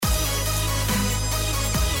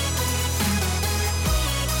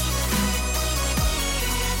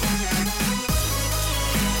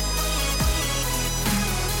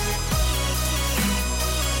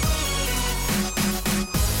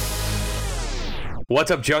What's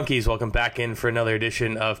up, junkies? Welcome back in for another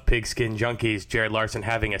edition of Pigskin Junkies. Jared Larson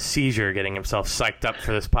having a seizure, getting himself psyched up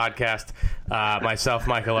for this podcast. Myself,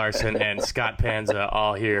 Michael Larson, and Scott Panza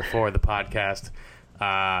all here for the podcast.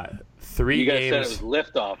 You guys said it was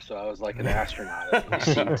liftoff, so I was like an astronaut.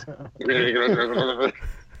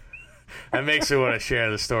 That makes me want to share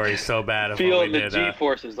the story so bad of Feeling what we the did.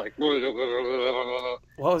 G-forces like. What was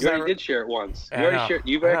You that? already did share it once. You've I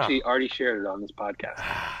know. actually already shared it on this podcast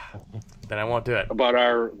Then I won't do it. about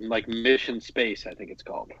our mission space. I think it's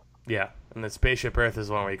called. Yeah, and the Spaceship Earth is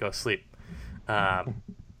the one where you go sleep.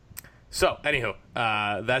 So, anywho,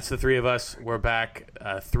 that's the three of us. We're back.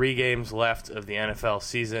 3 games left of the NFL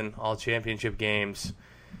season, all championship games.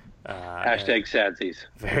 Hashtag sadsies.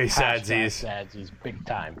 Very sadsies. Sadsies, big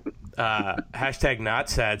time. Hashtag not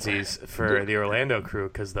sadsies for the Orlando crew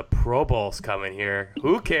because the Pro Bowl's coming here.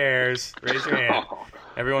 Who cares? Raise your hand.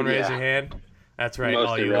 Everyone raise your hand. That's right, Most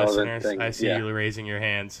all you irrelevant listeners. thing, I see yeah. you raising your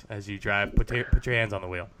hands as you drive. Put your hands on the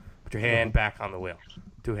wheel. Put your hand back on the wheel.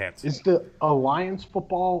 2 hands. Is the Alliance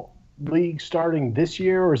Football League starting this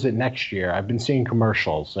year or is it next year? I've been seeing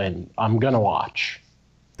commercials and I'm going to watch.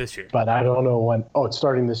 This year. But I don't know when. Oh, it's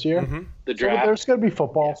starting this year? Mm-hmm. The So draft. there's going to be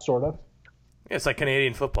football, sort of. Yeah, it's like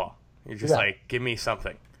Canadian football. You're just Yeah. like, give me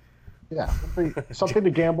something. Yeah. Something to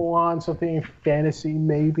gamble on, something fantasy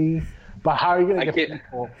maybe. But how are you going to get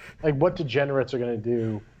people? Like, what degenerates are going to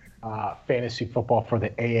do fantasy football for the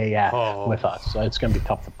AAF with us? So it's going to be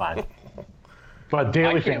tough to find. But daily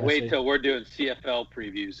I can't fantasy. wait till we're doing CFL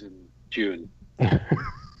previews in June.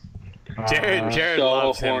 Jared so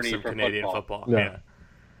loves him horny some for Canadian football. football. Yeah. Yeah.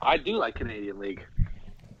 I do like Canadian League.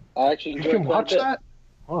 I actually You enjoy can quite a watch bit. that?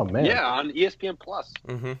 Oh, man. Yeah, on ESPN Plus.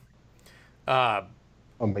 Mm-hmm.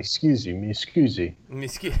 Oh, excuse you.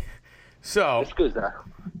 So, Excuse that.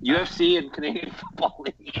 UFC and Canadian Football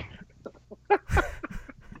League.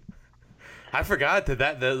 I forgot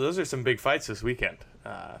that those are some big fights this weekend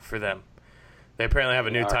for them. They apparently have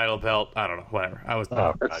a new title belt. I don't know. Whatever. I was.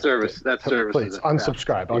 That's service. That's service. Please,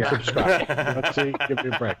 unsubscribe. Unsubscribe. Let's see. Give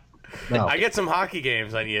me a break. No. I get some hockey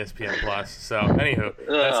games on ESPN Plus. So, anywho,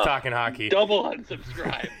 that's talking hockey. Double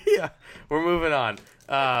unsubscribe. Yeah, we're moving on.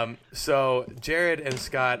 So Jared and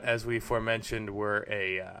Scott, as we aforementioned, were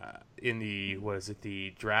in the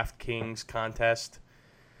the DraftKings contest.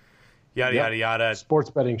 Yada Yep. yada yada. Sports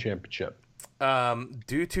betting championship.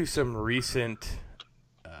 Due to some recent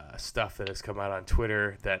stuff that has come out on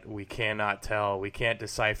Twitter that we cannot tell, we can't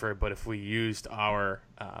decipher. But if we used our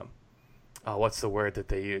what's the word that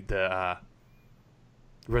they use, the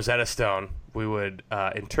Rosetta Stone, we would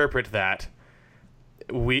interpret that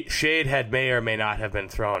shade may or may not have been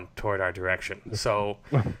thrown toward our direction. So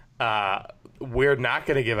we're not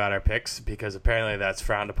going to give out our picks because apparently that's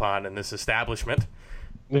frowned upon in this establishment.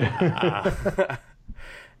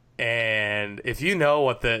 And if you know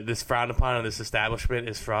what this frowned upon in this establishment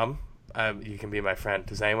is from, you can be my friend.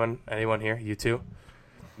 Does anyone here? You too?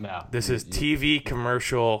 No. This is TV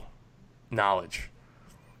commercial knowledge.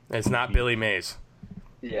 It's not Billy Mays.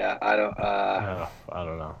 Yeah, I don't. I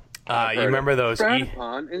don't know. You remember those? Frowned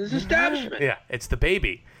upon in his establishment. Yeah, it's the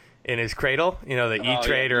baby in his cradle. You know, the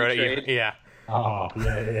E-Trade yeah, or E-Trade. yeah. Oh,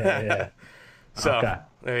 yeah. So Okay.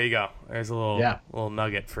 there you go. There's a little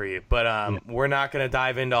nugget for you. But we're not going to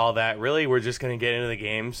dive into all that. Really, we're just going to get into the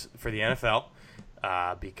games for the NFL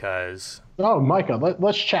because. Oh, Micah,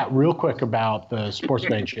 let's chat real quick about the Sports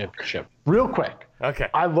Betting Championship. Real quick. Okay.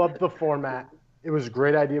 I loved the format. It was a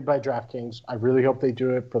great idea by DraftKings. I really hope they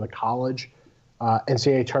do it for the college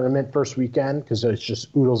NCAA tournament first weekend because it's just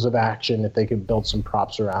oodles of action if they could build some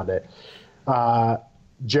props around it.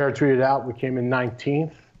 Jared tweeted out we came in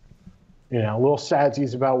 19th. You know, a little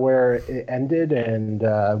sadsies about where it ended, and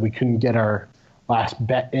we couldn't get our last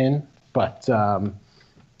bet in. But Felt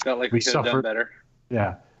like we could have done suffered. better.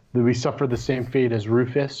 Yeah, we suffered the same fate as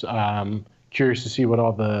Rufus. Curious to see what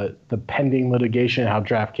all the pending litigation, how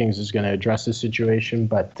DraftKings is going to address the situation.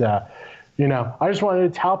 But, you know, I just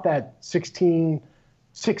wanted to tout that 6-team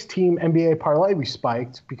NBA parlay we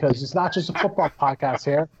spiked because it's not just a football podcast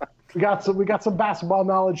here. We got some basketball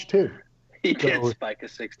knowledge too. He did spike a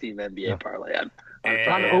 16 NBA parlay on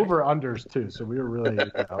On over-unders too, so we were really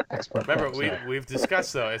expert. Remember, folks, we've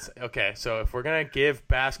discussed, though, it's okay, so if we're going to give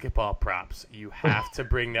basketball props, you have to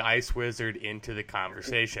bring the Ice Wizard into the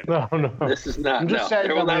conversation. No. This is not. I'm just No, saying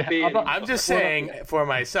there will that not be. I'm just saying for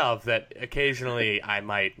myself that occasionally I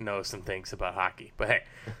might know some things about hockey. But hey,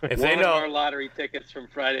 if they One of our know, lottery tickets from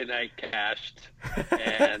Friday night cashed,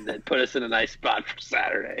 and it put us in a nice spot for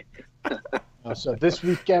Saturday. So this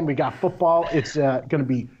weekend we got football. It's going to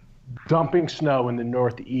be dumping snow in the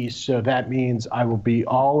Northeast, so that means I will be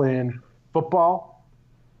all in football,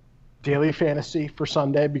 daily fantasy for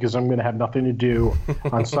Sunday because I'm going to have nothing to do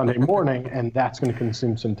on Sunday morning, and that's going to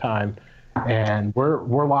consume some time. And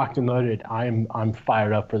we're locked and loaded. I'm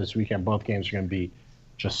fired up for this weekend. Both games are going to be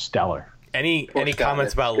just stellar. Any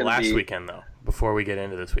comments about last weekend though? Before we get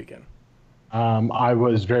into this weekend, I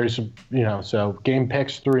was very, so game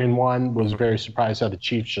picks 3-1. Was very surprised how the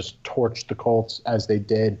Chiefs just torched the Colts as they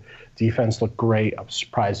did. Defense looked great. I was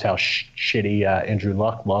surprised how shitty Andrew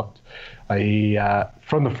Luck looked.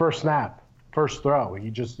 From the first snap, first throw,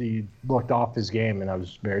 he looked off his game, and I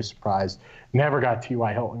was very surprised. Never got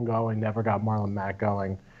T.Y. Hilton going. Never got Marlon Mack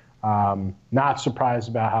going. Not surprised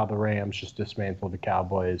about how the Rams just dismantled the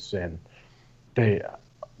Cowboys, and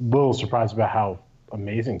little surprised about how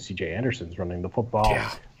amazing C.J. Anderson's running the football.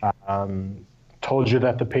 Yeah. Told you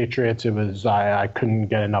that the Patriots, it was I couldn't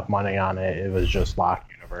get enough money on it. It was just Lock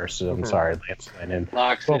Universe. I'm sorry, Lance Lynn and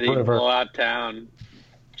Lock City, blowout town,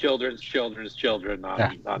 children's children on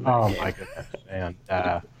that game. My goodness. And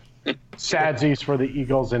sadsies for the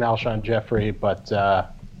Eagles and Alshon Jeffrey, but I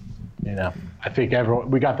think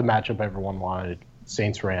we got the matchup everyone wanted.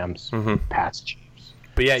 Saints Rams, Pats Chiefs.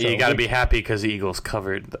 But yeah, you got to be happy because the Eagles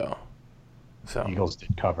covered though. So Eagles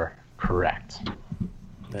did cover, correct.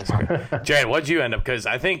 That's great. Jared, what'd you end up? Because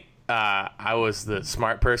I think I was the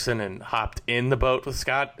smart person and hopped in the boat with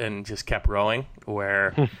Scott and just kept rowing,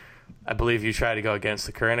 where I believe you tried to go against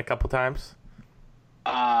the current a couple times.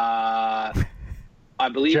 I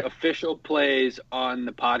believe official plays on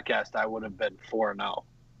the podcast, I would have been 4-0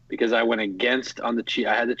 because I went against on the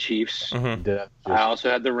I had the Chiefs. I also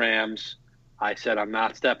had the Rams. I said I'm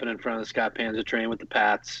not stepping in front of the Scott Panza train with the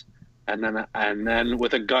Pats. And then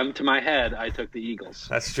with a gun to my head, I took the Eagles.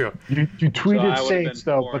 That's true. You tweeted Saints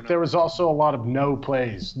though, but there was also a lot of no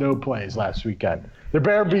plays last weekend. There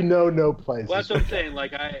better be no plays. Well, that's what I'm saying.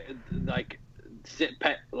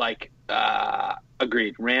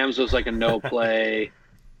 Agreed. Rams was like a no play.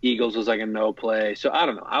 Eagles was like a no play. So I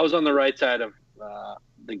don't know. I was on the right side of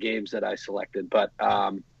the games that I selected, but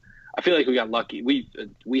I feel like we got lucky.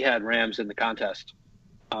 We had Rams in the contest.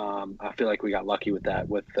 I feel like we got lucky with that,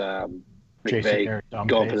 with McVay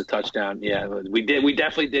going for the touchdown. Yeah, we did. We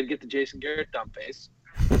definitely did get the Jason Garrett dumb face.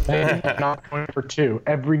 Not going for 2.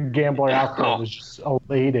 Every gambler out there was just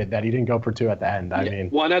elated that he didn't go for 2 at the end. I mean,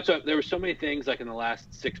 well, that's what, there were so many things like in the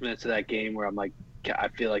last 6 minutes of that game where I'm like, I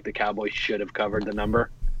feel like the Cowboys should have covered the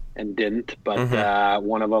number and didn't. But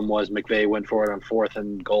one of them was McVay went for it on 4th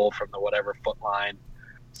and goal from the whatever foot line.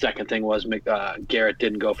 Second thing was Garrett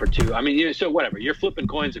didn't go for 2. I mean, so whatever. You're flipping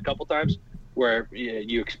coins a couple times where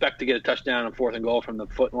you expect to get a touchdown on 4th and goal from the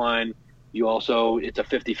foot line. You also, it's a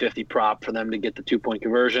 50-50 prop for them to get the 2-point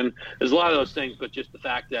conversion. There's a lot of those things, but just the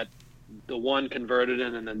fact that the one converted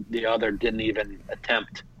in and then the other didn't even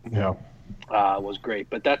attempt was great.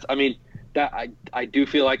 But that's, I mean, I do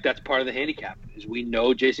feel like that's part of the handicap is we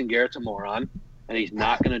know Jason Garrett's a moron and he's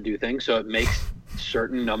not going to do things. So it makes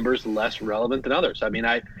certain numbers less relevant than others. I mean,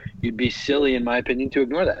 you'd be silly, in my opinion, to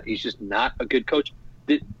ignore that. He's just not a good coach.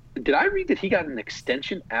 Did I read that he got an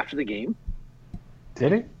extension after the game?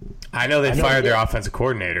 Did he? I know they fired their offensive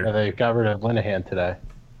coordinator. Yeah, they got rid of Linehan today.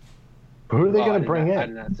 Who are they going to bring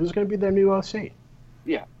in? Who's going to be their new OC?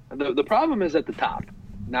 Yeah, the problem is at the top,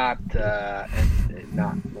 not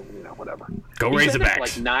whatever. Go Razorbacks.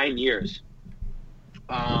 Like 9 years.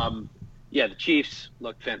 Yeah, the Chiefs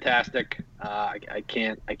looked fantastic. I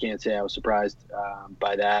can't say I was surprised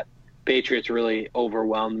by that. Patriots really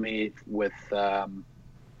overwhelmed me with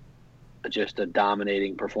just a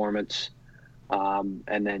dominating performance.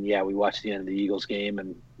 And then, we watched the end of the Eagles game,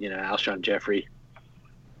 and Alshon Jeffrey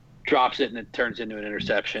drops it, and it turns into an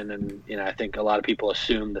interception. And I think a lot of people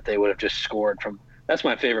assume that they would have just scored from. That's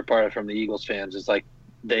my favorite part from the Eagles fans is like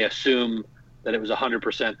they assume that it was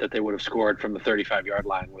 100% that they would have scored from the 35-yard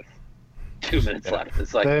line with 2 minutes left.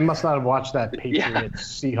 It's like they must not have watched that Patriots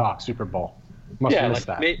Seahawks Super Bowl. Must have missed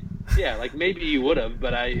that. Maybe you would have,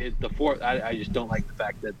 but I just don't like the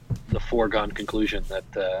fact that the foregone conclusion that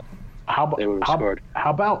they would have scored.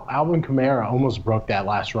 How about Alvin Kamara almost broke that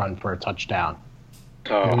last run for a touchdown?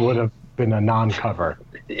 Oh. It would have been a non-cover.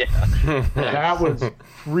 Yeah. That was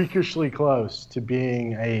freakishly close to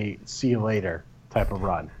being a see you later type of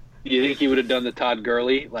run. You think he would have done the Todd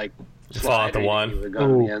Gurley fall at the one?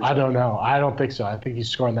 Ooh, I don't know. I don't think so. I think he's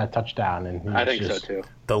scoring that touchdown, and I think so too.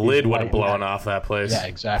 The lid would have blown off that place. Yeah,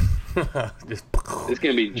 exactly. It's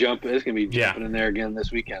gonna be jumping in there again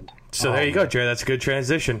this weekend. So there you go, Jerry. That's a good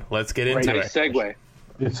transition. Let's get into it. Segue.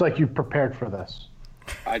 It's like you prepared for this.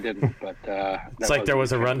 I didn't, but it's like there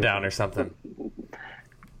was a rundown or something.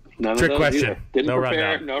 None Trick of those question. Either. Didn't No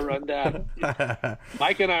prepare. rundown. No rundown.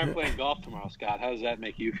 Mike and I are playing golf tomorrow, Scott. How does that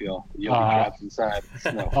make you feel? You'll be trapped inside.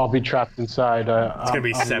 No. I'll be trapped inside. It's gonna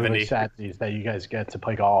be 70. I'm really sad that you guys get to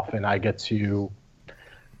play golf and I get to,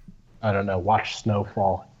 I don't know, watch snow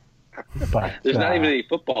fall. But There's not even any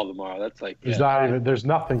football tomorrow. That's like there's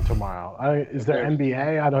nothing tomorrow. Is there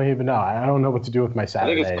NBA? I don't even know. I don't know what to do with my I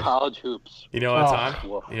Saturdays. think it's college hoops. You know what's Oh. on?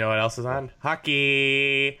 Whoa. You know what else is on?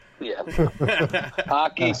 Hockey. Yeah.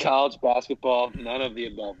 Hockey, college basketball, none of the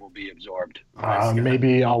above will be absorbed.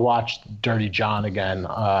 Maybe I'll watch Dirty John again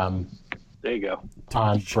There you go.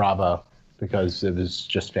 on Bravo because it was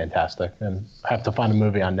just fantastic. And I have to find a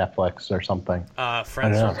movie on Netflix or something.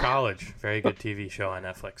 Friends I from know. College. Very good TV show on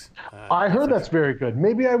Netflix. I heard that's very good.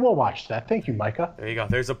 Maybe I will watch that. Thank you, Micah. There you go.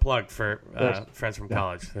 There's a plug for Friends from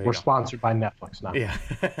College. There you We're go. sponsored by Netflix now. Yeah.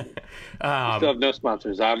 Still have no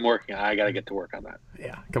sponsors. I'm working. I got to get to work on that.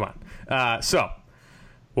 Yeah, come on. So,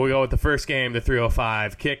 we'll go with the first game, the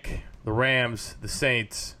 3:05 kick. The Rams, the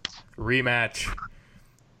Saints, rematch.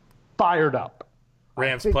 Fired up.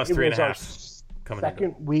 Rams I think plus it was our 3.5 coming in.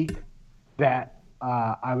 second week that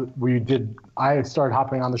I started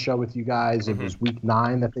hopping on the show with you guys. It was week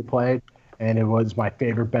 9 that they played, and it was my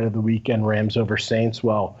favorite bet of the weekend, Rams over Saints.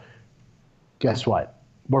 Well, guess what?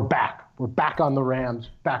 We're back. We're back on the Rams.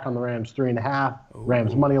 Back on the Rams 3.5.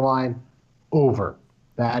 Rams money line over.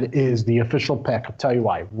 That is the official pick. I'll tell you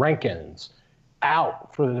why. Rankins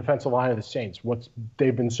out for the defensive line of the Saints. What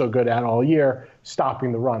they've been so good at all year,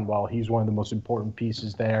 stopping the run. Well, he's one of the most important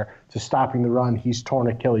pieces there to stopping the run. He's torn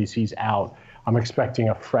Achilles. He's out. I'm expecting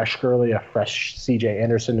a fresh Gurley, a fresh C.J.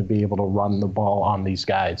 Anderson to be able to run the ball on these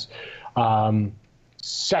guys.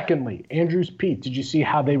 Secondly, Andrews Pete. Did you see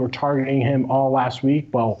how they were targeting him all last week?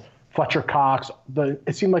 Well, Fletcher Cox,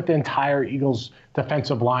 it seemed like the entire Eagles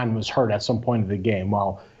defensive line was hurt at some point of the game.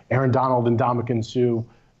 Well, Aaron Donald and Ndamukong Suh,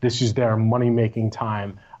 this is their money-making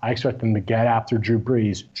time. I expect them to get after Drew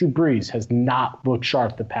Brees. Drew Brees has not looked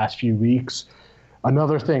sharp the past few weeks.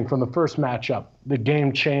 Another thing from the first matchup, the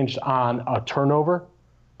game changed on a turnover,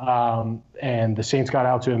 and the Saints got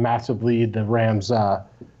out to a massive lead. The Rams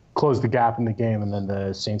closed the gap in the game, and then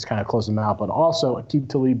the Saints kind of closed them out. But also, Aqib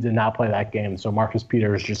Talib did not play that game, so Marcus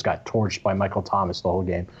Peters just got torched by Michael Thomas the whole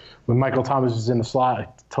game. When Michael Thomas is in the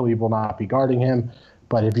slot, Talib will not be guarding him.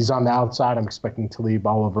 But if he's on the outside, I'm expecting Talib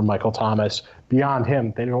all over Michael Thomas. Beyond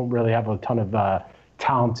him, they don't really have a ton of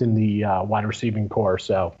talent in the wide receiving core.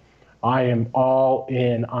 So I am all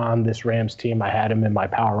in on this Rams team. I had him in my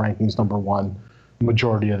power rankings number 1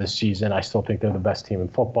 majority of the season. I still think they're the best team in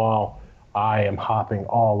football. I am hopping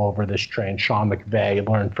all over this train. Sean McVay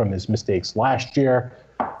learned from his mistakes last year,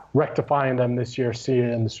 rectifying them this year. See you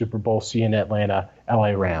in the Super Bowl. See you in Atlanta. LA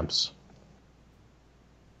Rams.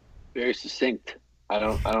 Very succinct. I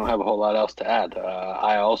don't have a whole lot else to add.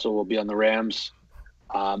 I also will be on the Rams.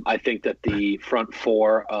 I think that the front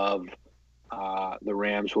four of the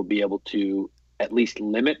Rams will be able to at least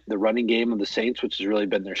limit the running game of the Saints, which has really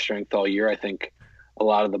been their strength all year. I think a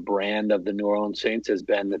lot of the brand of the New Orleans Saints has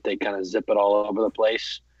been that they kind of zip it all over the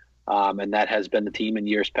place. And that has been the team in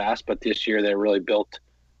years past. But this year they're really built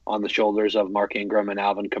on the shoulders of Mark Ingram and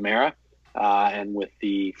Alvin Kamara. And with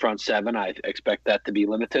the front seven, I expect that to be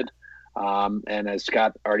limited. And as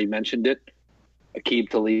Scott already mentioned it, Aqib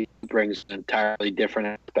Talib brings an entirely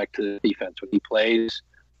different aspect to the defense. When he plays,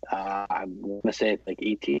 I want to say it's like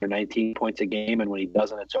 18 or 19 points a game, and when he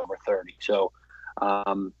doesn't, it's over 30. So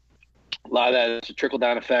a lot of that is a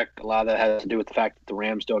trickle-down effect. A lot of that has to do with the fact that the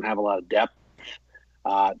Rams don't have a lot of depth.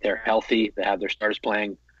 They're healthy. They have their starters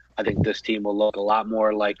playing. I think this team will look a lot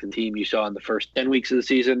more like the team you saw in the first 10 weeks of the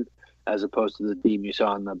season as opposed to the team you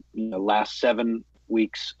saw in the last 7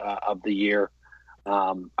 weeks of the year.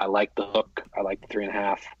 I like the hook. I like the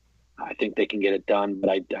 3.5. I think they can get it done, but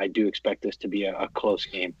I do expect this to be a close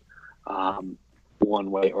game,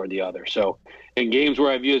 one way or the other. So in games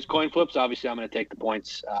where I've used coin flips, obviously I'm going to take the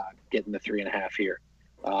points, getting the 3.5 here.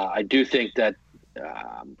 I do think that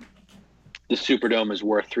the Superdome is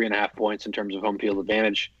worth 3.5 points in terms of home field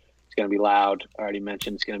advantage. It's going to be loud. I already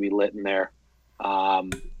mentioned it's going to be lit in there.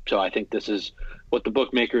 So I think this is what the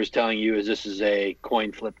bookmaker is telling you is this is a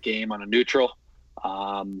coin flip game on a neutral.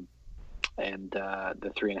 And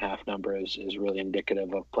the 3.5 number is really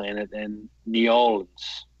indicative of playing it in New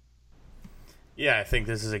Orleans. Yeah, I think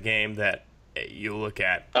this is a game that you look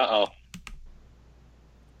at. Uh-oh.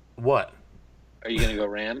 What? Are you going to go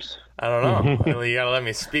Rams? I don't know. You got to let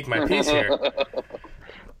me speak my piece here.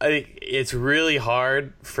 I think it's really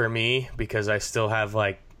hard for me because I still have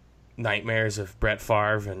like nightmares of Brett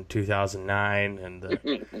Favre in 2009,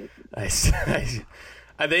 and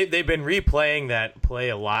They've been replaying that play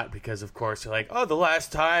a lot because, of course, they're like, oh, the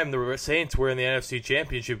last time the Saints were in the NFC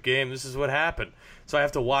Championship game, this is what happened. So I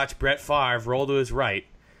have to watch Brett Favre roll to his right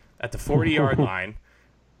at the 40-yard line.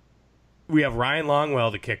 We have Ryan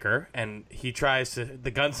Longwell, the kicker, and he tries to –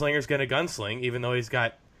 the gunslinger's going to gunsling, even though he's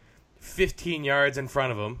got 15 yards in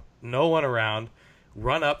front of him, no one around,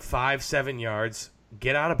 run up 5-7 yards,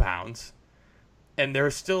 get out of bounds, and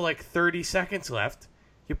there's still like 30 seconds left.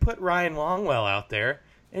 You put Ryan Longwell out there,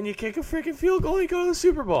 and you kick a freaking field goal and you go to the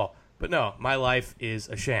Super Bowl. But no, my life is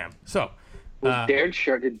a sham. So, did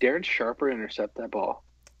Darren Sharper intercept that ball?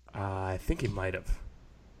 I think he might have.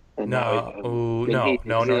 No. No. Is he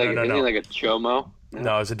like a chomo?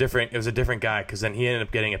 No, it was a different guy because then he ended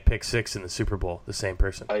up getting a pick six in the Super Bowl. The same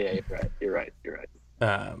person. Oh yeah, you're right.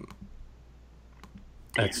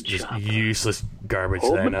 That's just useless garbage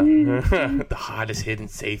that I know. The hottest hidden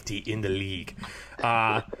safety in the league.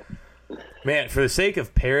 Man, for the sake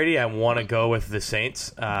of parody, I want to go with the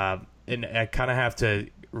Saints. And I kind of have to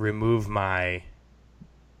remove my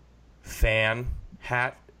fan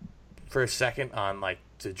hat for a second on like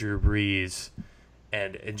to Drew Brees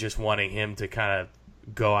and just wanting him to kind of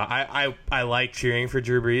go out. I like cheering for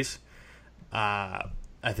Drew Brees. I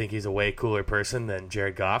think he's a way cooler person than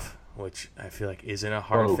Jared Goff, which I feel like isn't a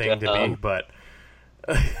hard thing to be, but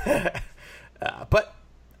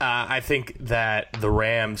I think that the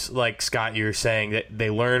Rams, like Scott, you were saying, that they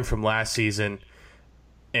learned from last season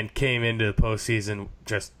and came into the postseason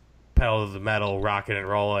just pedal to the metal, rocking and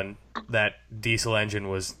rolling. That diesel engine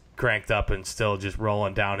was cranked up and still just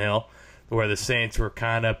rolling downhill, where the Saints were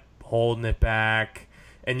kind of holding it back,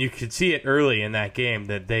 and you could see it early in that game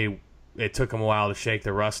that it took them a while to shake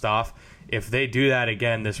the rust off. If they do that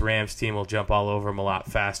again, this Rams team will jump all over them a lot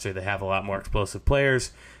faster. They have a lot more explosive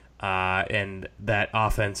players, and that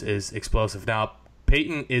offense is explosive. Now,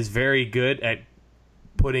 Peyton is very good at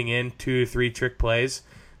putting in 2 or 3 trick plays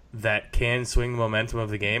that can swing the momentum of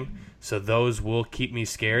the game, so those will keep me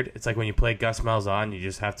scared. It's like when you play Gus Malzahn, you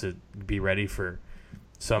just have to be ready for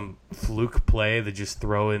some fluke play that just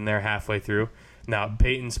throw in there halfway through. Now,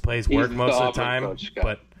 Peyton's plays work most of the time,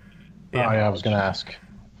 but... Yeah. Oh, yeah, I was going to ask.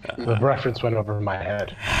 The reference went over my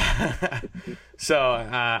head. So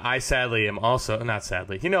I sadly am also not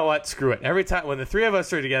sadly. You know what? Screw it. Every time when the three of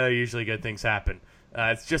us are together, usually good things happen.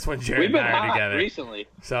 It's just when Jared and I are together. Recently.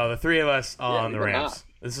 So the three of us all on the Rams. Hot.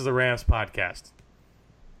 This is a Rams podcast.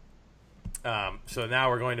 So now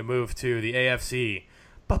we're going to move to the AFC.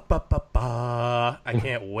 I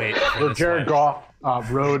can't wait. For Jared Goff,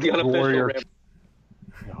 Road Warrior.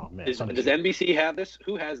 Oh, man. Does NBC have this?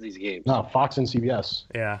 Who has these games? No, Fox and CBS.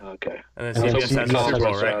 Yeah. Okay. And then CBS has the Super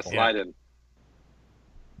Bowl, right? Slide in.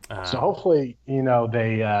 So hopefully, they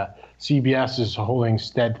CBS is holding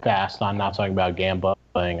steadfast on not talking about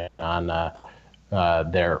gambling on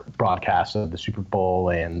their broadcast of the Super Bowl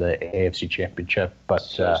and the AFC Championship. But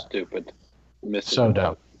so stupid. So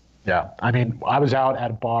dumb. Yeah. I mean, I was out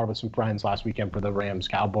at a bar with some friends last weekend for the Rams,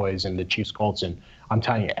 Cowboys, and the Chiefs, Colts, and I'm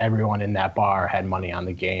telling you, everyone in that bar had money on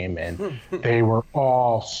the game, and they were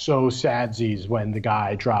all so sadsies when the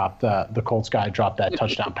Colts guy dropped that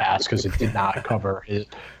touchdown pass because it did not cover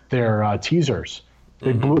their teasers.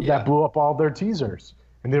 That blew up all their teasers,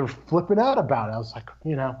 and they were flipping out about it. I was like,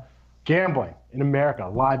 gambling in America,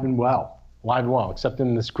 alive and well, except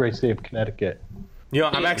in this great state of Connecticut.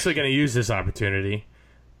 I'm actually going to use this opportunity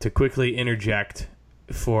to quickly interject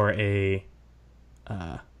for a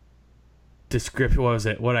description. What was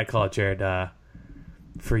it? What did I call it, Jared?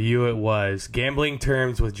 For you, it was gambling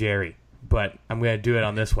terms with Jerry, but I'm going to do it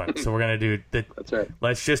on this one. So we're going to do the. That's right.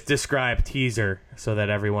 Let's just describe teaser so that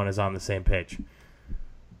everyone is on the same page.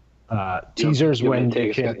 Teasers when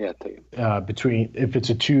you can between if it's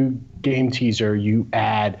a 2-game teaser, you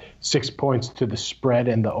add 6 points to the spread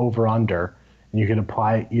and the over/under, and you can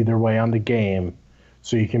apply it either way on the game.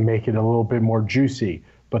 So you can make it a little bit more juicy.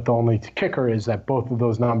 But the only kicker is that both of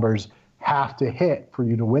those numbers have to hit for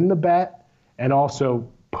you to win the bet, and also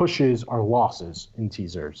pushes are losses in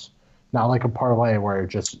teasers. Not like a parlay where it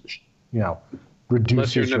just, reduces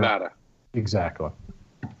Unless you're Nevada. Exactly.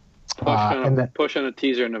 Push on a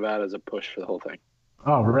teaser in Nevada is a push for the whole thing.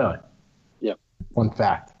 Oh, really? Yep. Fun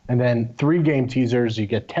fact. And then 3-game teasers, you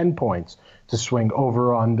get 10 points to swing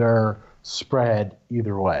over, under, spread,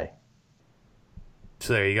 either way.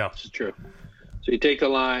 So there you go. It's true. So you take the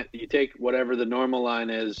line, you take whatever the normal line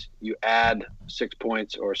is, you add 6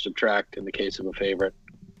 points or subtract in the case of a favorite.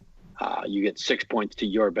 You get 6 points to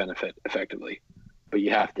your benefit, effectively. But you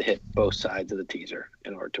have to hit both sides of the teaser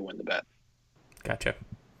in order to win the bet. Gotcha.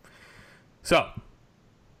 So,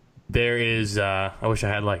 There is. I wish I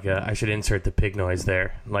had I should insert the pig noise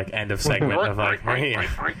there, like end of segment of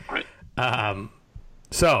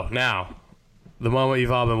So now, the moment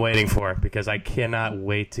you've all been waiting for, because I cannot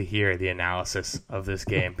wait to hear the analysis of this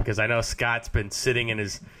game, because I know Scott's been sitting in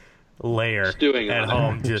his lair at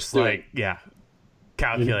home, just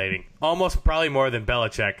calculating, almost probably more than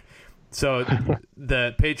Belichick. So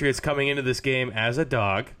the Patriots coming into this game as a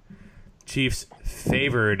dog. Chiefs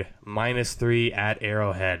favored -3 at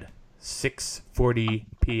Arrowhead. 6:40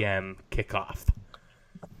 p.m. kickoff.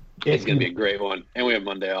 It's going to be a great one. And we have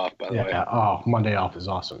Monday off, by the way. Oh, Monday off is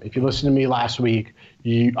awesome. If you listened to me last week,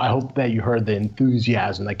 I hope that you heard the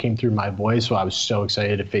enthusiasm that came through my voice. So I was so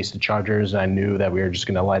excited to face the Chargers. I knew that we were just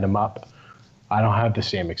going to light them up. I don't have the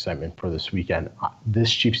same excitement for this weekend.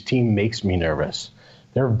 This Chiefs team makes me nervous.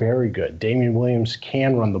 They're very good. Damian Williams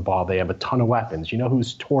can run the ball. They have a ton of weapons. You know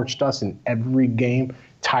who's torched us in every game?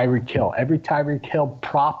 Tyreek Hill. Every Tyreek Hill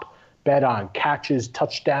prop bet on catches,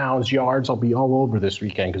 touchdowns, yards. I'll be all over this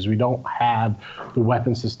weekend because we don't have the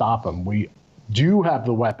weapons to stop them. We do have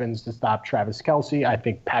the weapons to stop Travis Kelce. I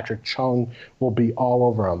think Patrick Chung will be all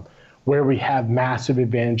over him. Where we have massive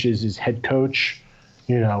advantages is head coach.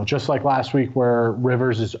 You know, just like last week where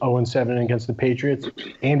Rivers is 0-7 against the Patriots,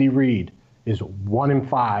 Andy Reid is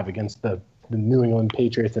 1-5 against the New England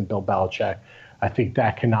Patriots and Bill Belichick. I think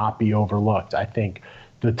that cannot be overlooked. I think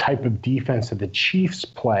the type of defense that the Chiefs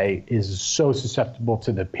play is so susceptible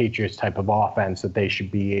to the Patriots type of offense that they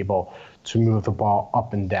should be able to move the ball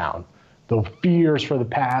up and down. The fears for the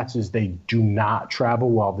Pats is they do not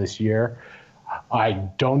travel well this year. I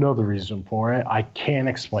don't know the reason for it. I can't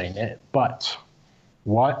explain it. But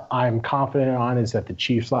what I'm confident on is that the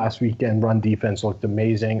Chiefs last weekend run defense looked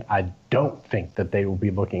amazing. I don't think that they will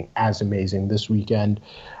be looking as amazing this weekend.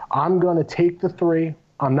 I'm going to take the 3.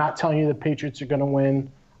 I'm not telling you the Patriots are going to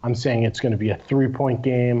win. I'm saying it's going to be a 3-point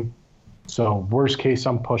game. So worst case,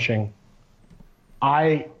 I'm pushing.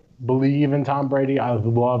 I believe in Tom Brady. I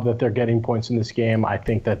love that they're getting points in this game. I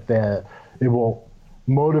think that it will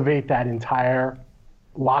motivate that entire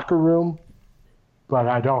locker room. But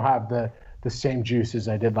I don't have the same juice as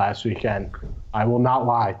I did last weekend. I will not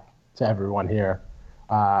lie to everyone here.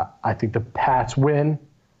 I think the Pats win,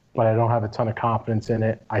 but I don't have a ton of confidence in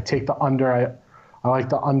it. I take the under. I like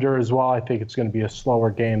the under as well. I think it's going to be a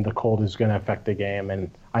slower game. The cold is going to affect the game,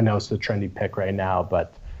 and I know it's the trendy pick right now,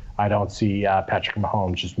 but I don't see Patrick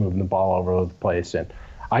Mahomes just moving the ball all over the place. And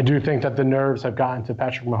I do think that the nerves have gotten to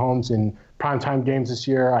Patrick Mahomes in primetime games this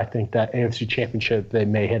year. I think that AFC Championship, they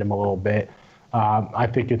may hit him a little bit. I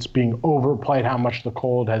think it's being overplayed how much the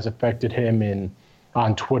cold has affected him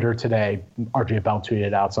on Twitter today. RJ Bell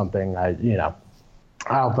tweeted out something. I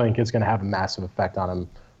don't think it's going to have a massive effect on him,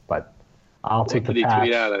 but I'll take the Pats. What did he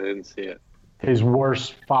tweet out? I didn't see it. His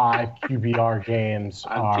worst 5 QBR games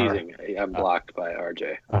I'm teasing. I'm blocked by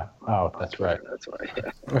RJ. That's right. That's why.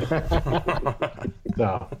 Yeah.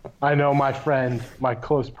 So I know my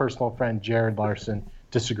close personal friend Jared Larson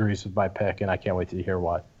disagrees with my pick, and I can't wait to hear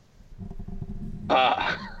why.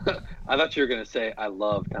 I thought you were going to say I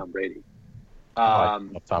love Tom Brady. I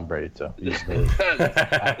love Tom Brady too. You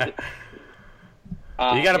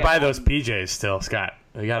got to buy those PJs still, Scott.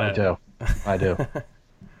 I do.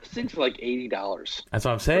 This thing's for like $80. That's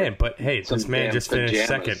what I'm saying. But hey, this man just finished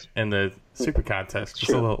second in the Super Contest.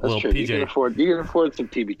 Just a little PJ. You can afford some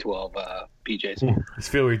TB12 PJs. Just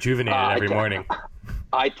feel rejuvenated every morning.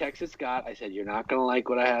 I texted Scott. I said, "You're not going to like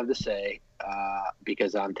what I have to say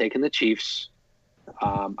because I'm taking the Chiefs.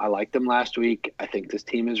 I liked them last week. I think this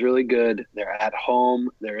team is really good. They're at home.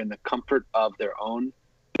 They're in the comfort of their own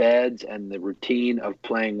beds and the routine of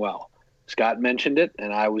playing well." Scott mentioned it,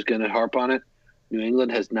 and I was going to harp on it. New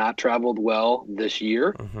England has not traveled well this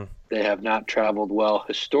year. Mm-hmm. They have not traveled well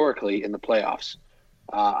historically in the playoffs.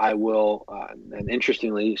 I will, and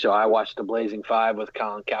interestingly, so I watched the Blazing Five with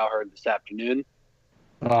Colin Cowherd this afternoon.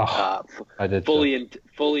 I did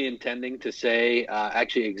fully intending to say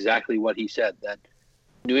actually exactly what he said, that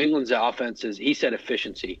New England's offense is, he said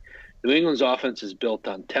efficiency. New England's offense is built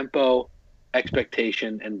on tempo,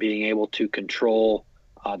 expectation, and being able to control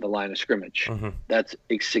the line of scrimmage. Mm-hmm. That's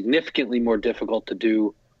significantly more difficult to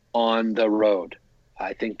do on the road.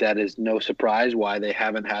 I think that is no surprise why they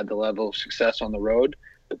haven't had the level of success on the road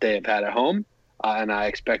that they have had at home, and I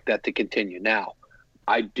expect that to continue. Now,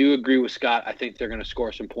 I do agree with Scott. I think they're going to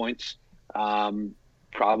score some points,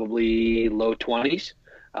 probably low 20s,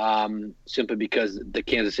 simply because the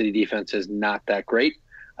Kansas City defense is not that great.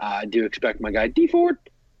 I do expect my guy D Ford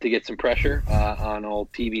to get some pressure on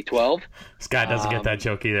old TB12. Scott doesn't get that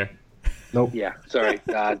joke either. Nope. Yeah, sorry.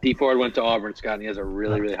 D Ford went to Auburn, Scott, and he has a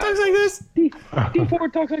really, really high. Talks like this. D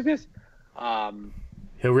Ford talks like this.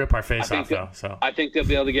 He'll rip our face off, though. So I think they'll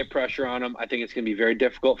be able to get pressure on him. I think it's going to be very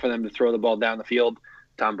difficult for them to throw the ball down the field.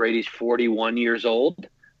 Tom Brady's 41 years old.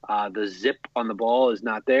 The zip on the ball is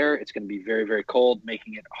not there. It's going to be very, very cold,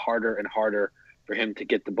 making it harder and harder for him to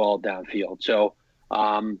get the ball downfield. So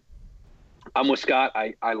I'm with Scott.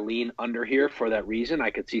 I lean under here for that reason.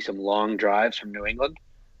 I could see some long drives from New England.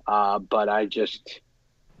 But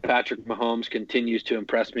Patrick Mahomes continues to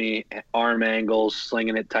impress me. Arm angles,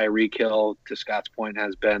 slinging it. Tyreek Hill, to Scott's point,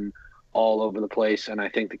 has been all over the place. And I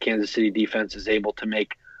think the Kansas City defense is able to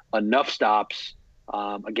make enough stops.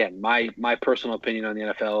 Again, my personal opinion on the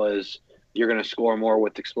NFL is you're going to score more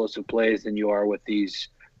with explosive plays than you are with these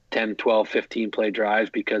 10, 12, 15 play drives,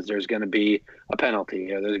 because there's going to be a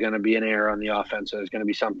penalty, or there's going to be an error on the offense, or there's going to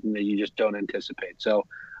be something that you just don't anticipate. So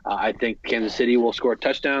I think Kansas City will score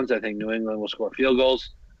touchdowns. I think New England will score field goals.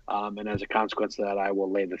 And as a consequence of that, I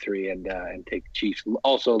will lay the 3 and take the Chiefs.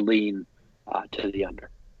 Also lean to the under.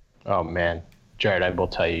 Oh, man. Jared, I will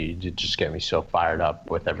tell you, you did just get me so fired up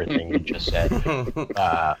with everything you just said.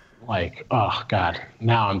 Oh God,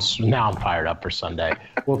 now I'm fired up for Sunday.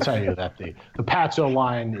 We'll tell you that the Pats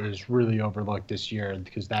O-line is really overlooked this year,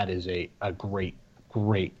 because that is a great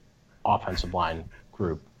offensive line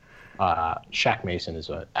group. Shaq Mason is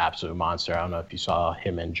an absolute monster. I don't know if you saw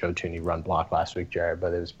him and Joe Thuney run block last week, Jared,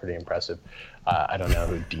 but it was pretty impressive. I don't know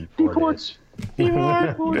who D Ford is.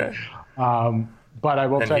 But I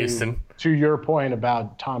will tell you, to your point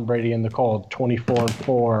about Tom Brady and the cold,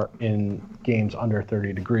 24-4 in games under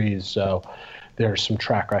 30 degrees. So there's some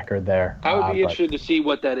track record there. I would be interested to see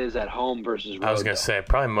what that is at home versus road. I was going to say,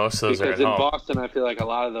 probably most of those are at home. Because in Boston, I feel like a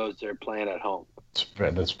lot of those they're playing at home.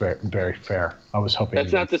 That's very, very fair. I was hoping.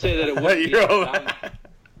 That's not to say that it wouldn't be as dominant.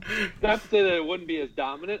 Not to say that it wouldn't be as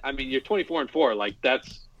dominant. I mean, you're 24-4. Like,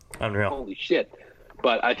 that's unreal. Holy shit.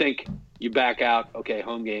 But I think you back out, okay,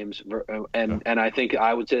 home games, and I think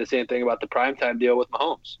I would say the same thing about the primetime deal with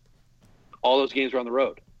Mahomes. All those games were on the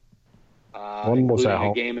road. One was at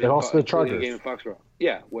home. They lost to the Chargers. A game in Foxborough.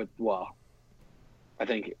 Yeah. Well, I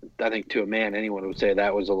think to a man, anyone would say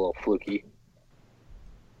that was a little fluky.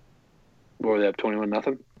 What were they up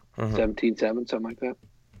 21-0? 17-7, something like that.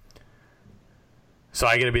 So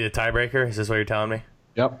I get to be the tiebreaker? Is this what you're telling me?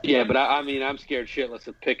 Yep. Yeah, but I mean, I'm scared shitless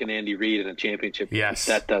of picking Andy Reid in a championship. Yes.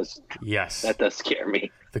 That does scare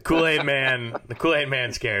me. The Kool-Aid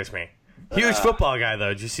man scares me. Huge football guy, though.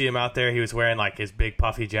 Did you see him out there? He was wearing like his big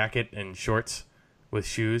puffy jacket and shorts with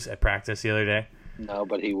shoes at practice the other day. No,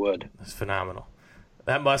 but he would. It's phenomenal.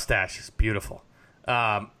 That mustache is beautiful.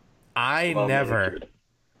 I never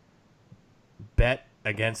bet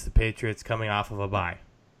against the Patriots coming off of a bye.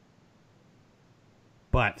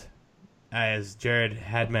 But as Jared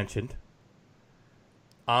had mentioned,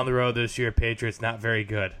 on the road this year, Patriots not very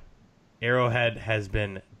good. Arrowhead has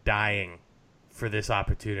been dying for this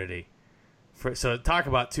opportunity. So talk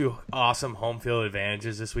about two awesome home field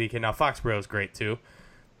advantages this weekend. Now, Foxborough is great too.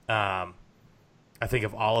 I think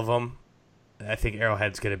of all of them, I think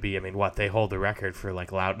Arrowhead's going to be, they hold the record for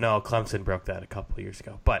loud. No, Clemson broke that a couple of years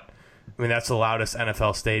ago. But, that's the loudest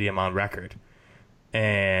NFL stadium on record.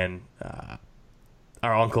 And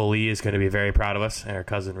our Uncle Lee is going to be very proud of us, and our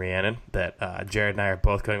cousin Rhiannon, that Jared and I are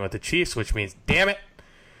both going with the Chiefs, which means, damn it,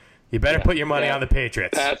 you better put your money on the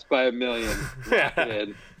Patriots. Pats by $1 million. Lock it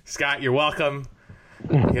in. Scott, you're welcome.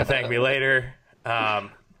 You can thank me later.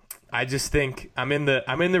 I just think I'm in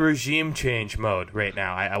the regime change mode right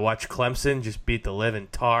now. I watch Clemson just beat the living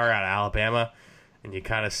tar out of Alabama, and you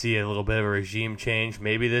kind of see a little bit of a regime change.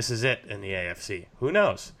 Maybe this is it in the AFC. Who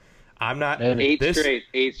knows? I'm not.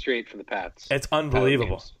 Eight straight for the Pats. It's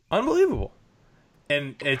unbelievable. Unbelievable.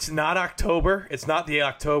 And it's not October. It's not the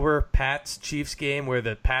October Pats-Chiefs game where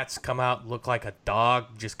the Pats come out look like a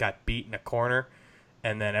dog just got beat in a corner,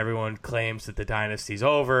 and then everyone claims that the dynasty's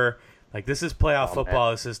over. This is playoff football.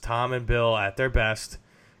 Man. This is Tom and Bill at their best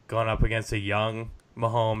going up against a young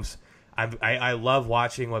Mahomes. I love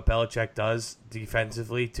watching what Belichick does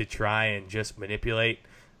defensively to try and just manipulate.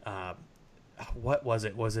 What was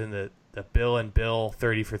it? Was in the Bill and Bill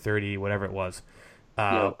 30 for 30, whatever it was.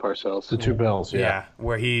 Parcells. The two Bills, yeah.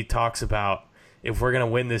 Where he talks about if we're going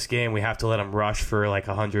to win this game, we have to let them rush for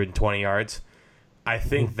 120 yards. I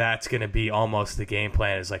think that's going to be almost the game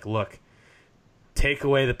plan. Is look, take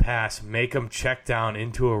away the pass, make them check down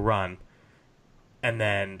into a run, and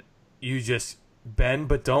then you just bend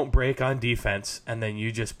but don't break on defense, and then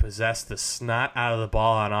you just possess the snot out of the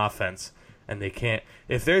ball on offense. And they can't.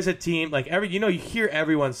 If there's a team you hear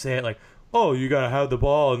everyone say it oh, you gotta have the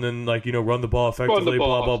ball and then run the ball effectively.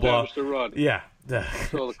 Blah blah blah. The run. Yeah.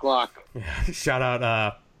 Throw the clock. Yeah. Shout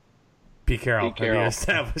out Pete Carroll. Have you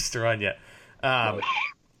established the run yet? But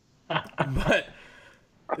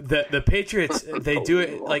The Patriots, they do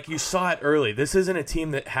it like you saw it early. This isn't a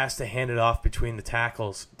team that has to hand it off between the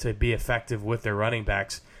tackles to be effective with their running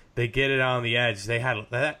backs. They get it on the edge. They had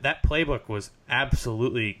that playbook was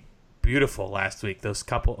absolutely beautiful last week.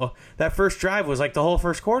 That first drive was like the whole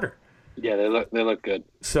first quarter. Yeah, they look good.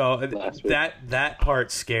 So that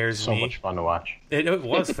part scares me. So much fun to watch. It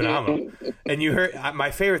was phenomenal. And you heard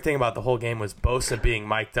my favorite thing about the whole game was Bosa being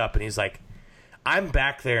mic'd up, and he's like, "I'm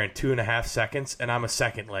back there in 2.5 seconds, and I'm a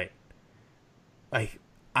second late. Like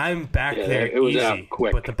I'm back there it was easy, out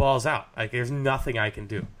quick. but the ball's out. Like there's nothing I can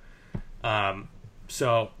do."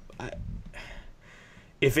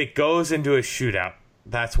 If it goes into a shootout,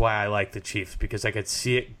 that's why I like the Chiefs, because I could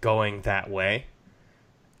see it going that way.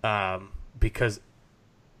 Because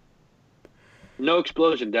no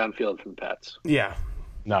explosion downfield from Pats. Yeah.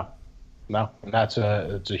 No. It's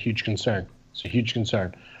a huge concern. It's a huge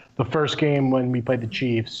concern. The first game when we played the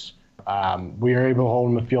Chiefs, we were able to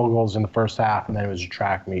hold them to field goals in the first half, and then it was a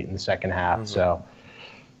track meet in the second half. Mm-hmm. So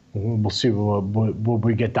we'll see will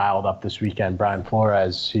we get dialed up this weekend. Brian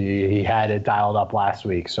Flores, he had it dialed up last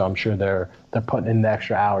week, so I'm sure they're putting in the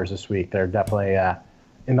extra hours this week. They're definitely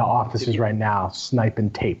in the offices right now sniping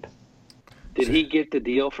tape. Did he get the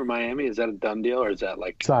deal for Miami? Is that a done deal, or is that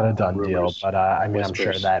like? It's not a done deal, but I'm whispers?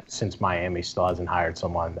 sure that since Miami still hasn't hired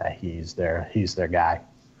someone, that he's their guy.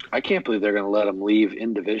 I can't believe they're going to let him leave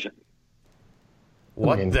in division.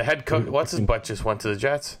 The head coach? What's his butt just went to the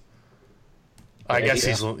Jets? I guess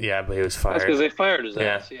he's but he was fired. That's because they fired his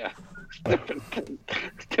ass. Yeah. Different.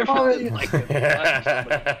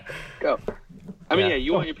 Go. I mean,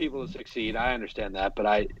 you want your people to succeed. I understand that, but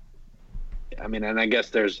I mean, and I guess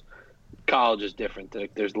there's college is different.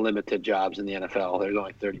 There's limited jobs in the NFL. There's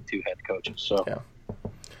only 32 head coaches. So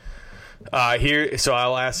so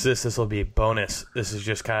I'll ask this. This will be a bonus. This is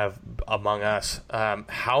just kind of among us.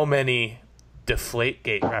 How many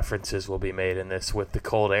Deflategate references will be made in this with the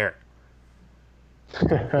cold air?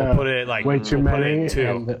 We'll put it like way too many.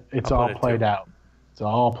 And it's all played out. It's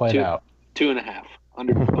all played out. 2.5.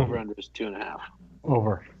 Over under is 2.5.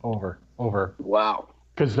 Over. Wow.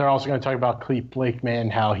 Because they're also going to talk about Clete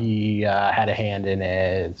Blakeman, how he had a hand in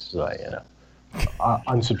it. It's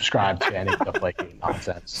unsubscribe to any Deflategate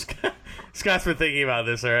nonsense. Scott's been thinking about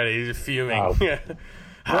this already. He's just fuming.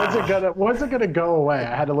 When's it gonna go away?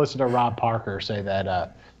 I had to listen to Rob Parker say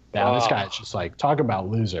that. This guy's just like talk about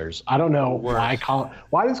losers. I don't know why.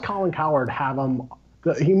 Why does Colin Cowherd have him?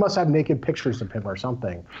 He must have naked pictures of him or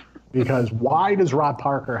something. Because why does Rob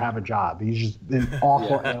Parker have a job? He's just an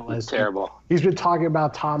awful analyst. Terrible. He's been talking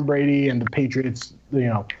about Tom Brady and the Patriots,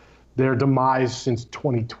 their demise since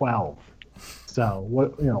 2012.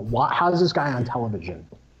 So how's this guy on television?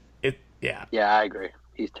 Yeah, I agree.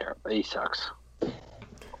 He's terrible. He sucks.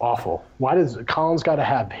 Awful. Why does Colin's got to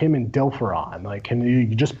have him and Dilfer on? Like, can you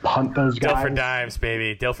just punt those guys? Dilfer dimes,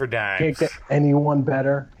 baby. Dilfer dimes. Can't get anyone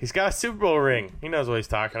better. He's got a Super Bowl ring. He knows what he's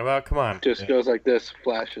talking about. Come on. Just goes like this,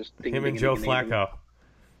 flashes. Him and Joe Flacco.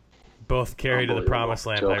 Both carried to the promised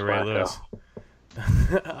land by Ray Lewis.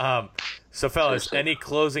 So, fellas, any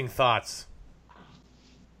closing thoughts?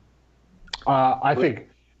 I think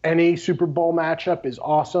any Super Bowl matchup is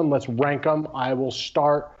awesome. Let's rank them. I will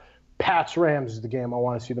start. Pats-Rams is the game I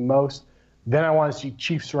want to see the most. Then I want to see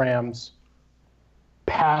Chiefs-Rams.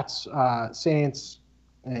 Pats-Saints,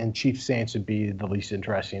 and Chiefs-Saints would be the least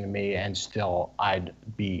interesting to me, and still I'd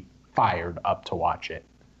be fired up to watch it.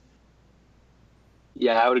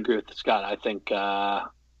 Yeah, I would agree with Scott. I think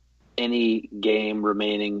any game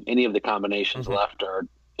remaining, any of the combinations left are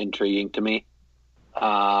intriguing to me.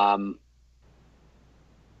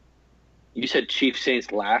 You said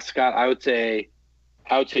Chiefs-Saints last, Scott. I would say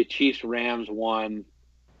Chiefs-Rams 1,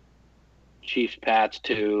 Chiefs-Pats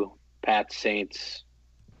 2, Pats-Saints.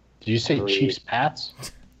 Did you say 3. Chiefs-Pats?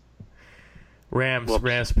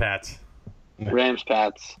 Rams-Pats.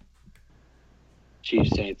 Rams-Pats.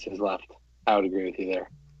 Chiefs-Saints is left. I would agree with you there.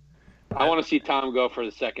 I want to see Tom go for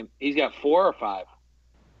the second. He's got 4 or 5?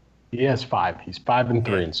 He has 5. He's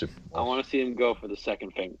 5-3 in Super Bowl. I want to see him go for the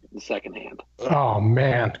second hand. Oh,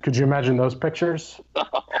 man. Could you imagine those pictures?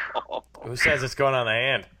 Who says it's going on the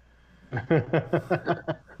hand?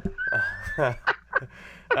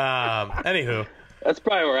 Anywho. That's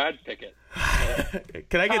probably where I'd pick it.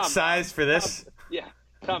 Can I get size for this?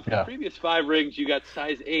 Tom, for the previous 5 rings, you got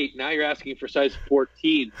size 8. Now you're asking for size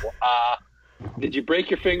 14. Did you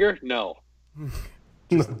break your finger? No.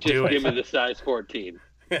 Just give me the size 14.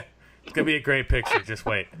 It's going to be a great picture. Just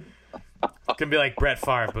wait. It's going to be like Brett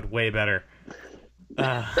Favre, but way better.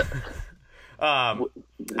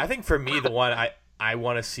 I think for me, the one I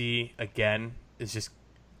want to see again is just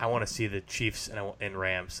I want to see the Chiefs and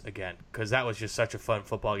Rams again because that was just such a fun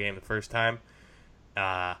football game the first time.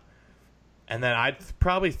 And then I'd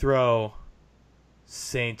probably throw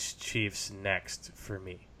Saints Chiefs next for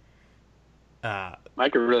me.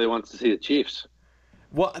 Micah really wants to see the Chiefs.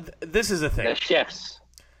 Well, this is the thing. The Chiefs.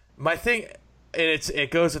 My thing,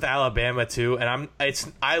 it goes with Alabama too, and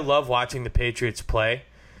I love watching the Patriots play,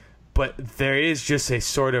 but there is just a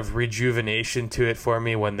sort of rejuvenation to it for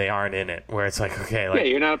me when they aren't in it, where it's like, okay, like, yeah,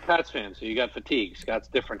 you're not a Pats fan, so you got fatigue. Scott's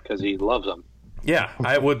different because he loves them. Yeah,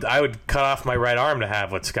 I would cut off my right arm to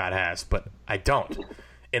have what Scott has, but I don't.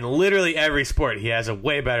 In literally every sport, he has it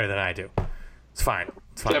way better than I do. It's fine.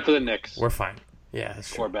 Except for the Knicks. We're fine. Yeah,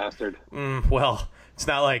 that's Poor true. bastard. Well, it's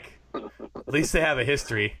not like at least they have a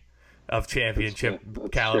history of championship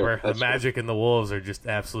caliber. True. The Magic and the Wolves are just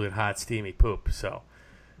absolute hot, steamy poop. So,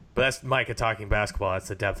 but that's Micah talking basketball. That's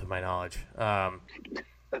the depth of my knowledge.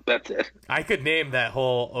 That's it. I could name that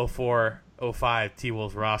whole 04, 05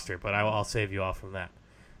 T-Wolves roster, but I'll save you all from that.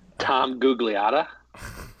 Tom Gugliotta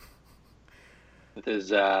with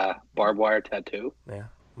his barbed wire tattoo. Yeah,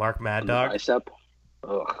 Mark On Mad the Dog. bicep.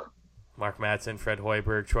 Ugh. Mark Madsen, Fred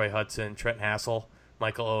Hoiberg, Troy Hudson, Trent Hassel,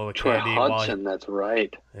 Michael Troy Owakandi. Hudson, that's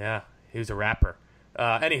right. Yeah, he was a rapper.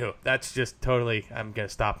 Anywho, that's just totally, I'm going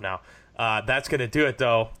to stop now. That's going to do it,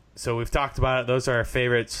 though. So we've talked about it. Those are our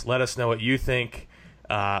favorites. Let us know what you think.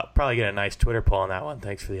 Probably get a nice Twitter poll on that one.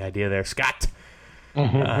 Thanks for the idea there, Scott.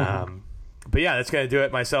 But yeah, that's going to do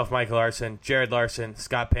it. Myself, Michael Larson, Jared Larson,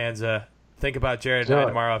 Scott Panza. Think about Jared and I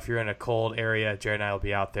tomorrow. If you're in a cold area, Jared and I will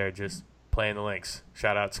be out there just playing the links.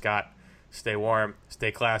 Shout out, Scott. Stay warm. Stay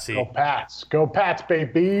classy. Go Pats. Go Pats,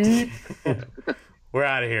 baby. We're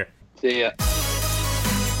out of here. See ya.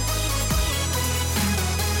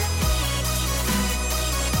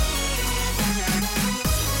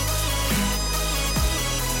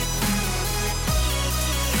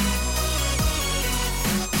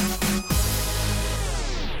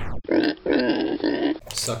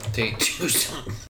 Suck the tape juice.